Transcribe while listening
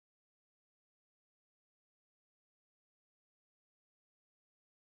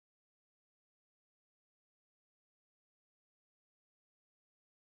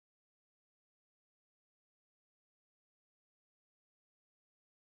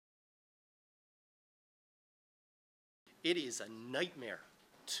it is a nightmare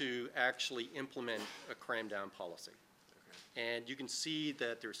to actually implement a cram down policy. And you can see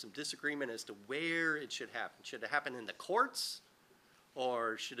that there's some disagreement as to where it should happen. Should it happen in the courts,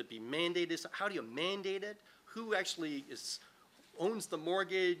 or should it be mandated? How do you mandate it? Who actually owns the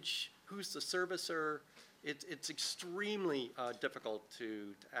mortgage? Who's the servicer? It's extremely difficult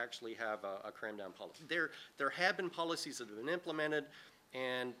to actually have a cram down policy. There have been policies that have been implemented,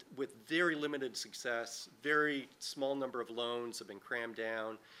 and with very limited success. Very small number of loans have been crammed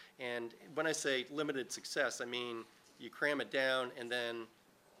down. And when I say limited success, I mean you cram it down and then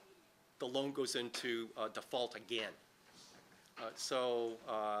the loan goes into default again.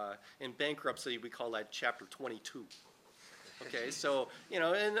 In bankruptcy, we call that Chapter 22. Okay, so,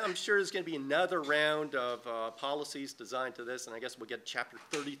 and I'm sure there's going to be another round of policies designed to this, and I guess we'll get Chapter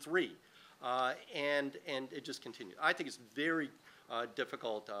 33. And it just continues. I think it's very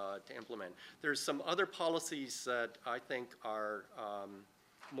difficult to implement. There's some other policies that I think are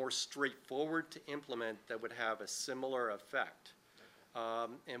more straightforward to implement that would have a similar effect.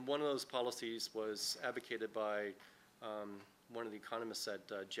 And one of those policies was advocated by one of the economists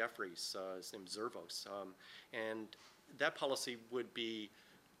at Jefferies, his name is Zervos. And that policy would be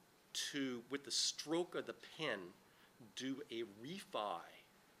to, with the stroke of the pen, do a refi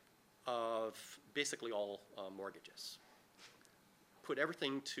of basically all mortgages. Put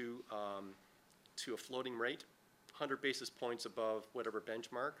everything to a floating rate, 100 basis points above whatever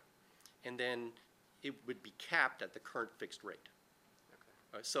benchmark, and then it would be capped at the current fixed rate.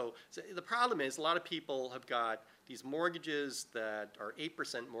 So the problem is a lot of people have got these mortgages that are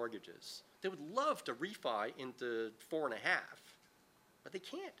 8% mortgages. They would love to refi into 4.5, but they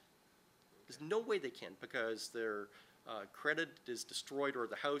can't. There's no way they can because their credit is destroyed or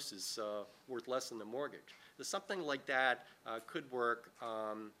the house is worth less than the mortgage. So something like that could work,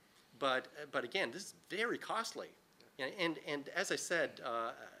 but again, this is very costly. And as I said,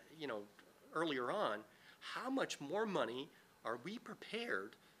 earlier on, how much more money are we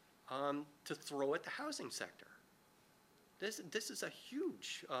prepared to throw at the housing sector? This is a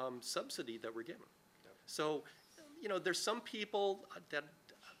huge subsidy that we're giving. Yep. So, there's some people that,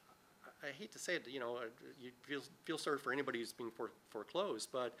 I hate to say it, you feel sorry for anybody who's being foreclosed,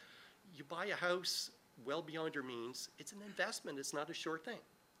 but you buy a house well beyond your means. It's an investment. It's not a sure thing.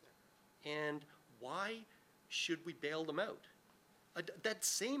 Yep. And why should we bail them out? That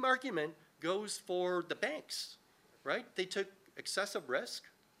same argument goes for the banks, right? They took excessive risk.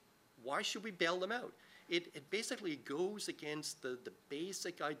 Why should we bail them out? It basically goes against the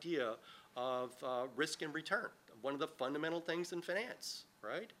basic idea of risk and return, one of the fundamental things in finance,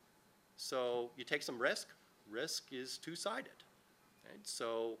 right? So you take some risk. Risk is two-sided. Right?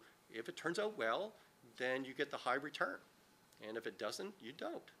 So if it turns out well, then you get the high return. And if it doesn't, you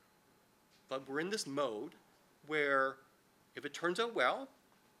don't. But we're in this mode where if it turns out well,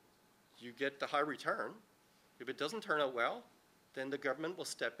 you get the high return. If it doesn't turn out well, then the government will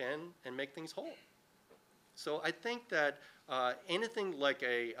step in and make things whole. So I think that anything like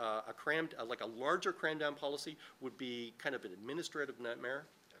a larger cram down policy would be kind of an administrative nightmare.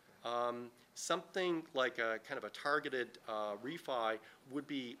 Something like a kind of a targeted refi would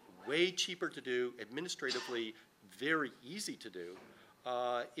be way cheaper to do, administratively very easy to do.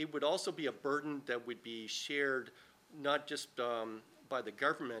 It would also be a burden that would be shared not just by the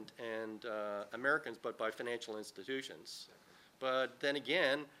government and Americans, but by financial institutions. But then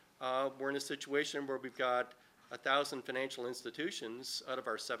again, we're in a situation where we've got 1,000 financial institutions out of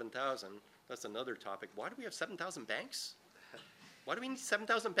our 7,000. That's another topic. Why do we have 7,000 banks? Why do we need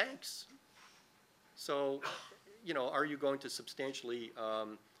 7,000 banks? So, are you going to substantially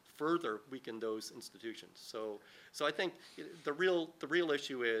further weaken those institutions? So I think the real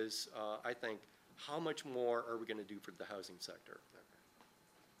issue is, I think, how much more are we going to do for the housing sector? Okay.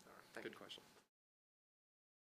 All right. Thank you. Good question.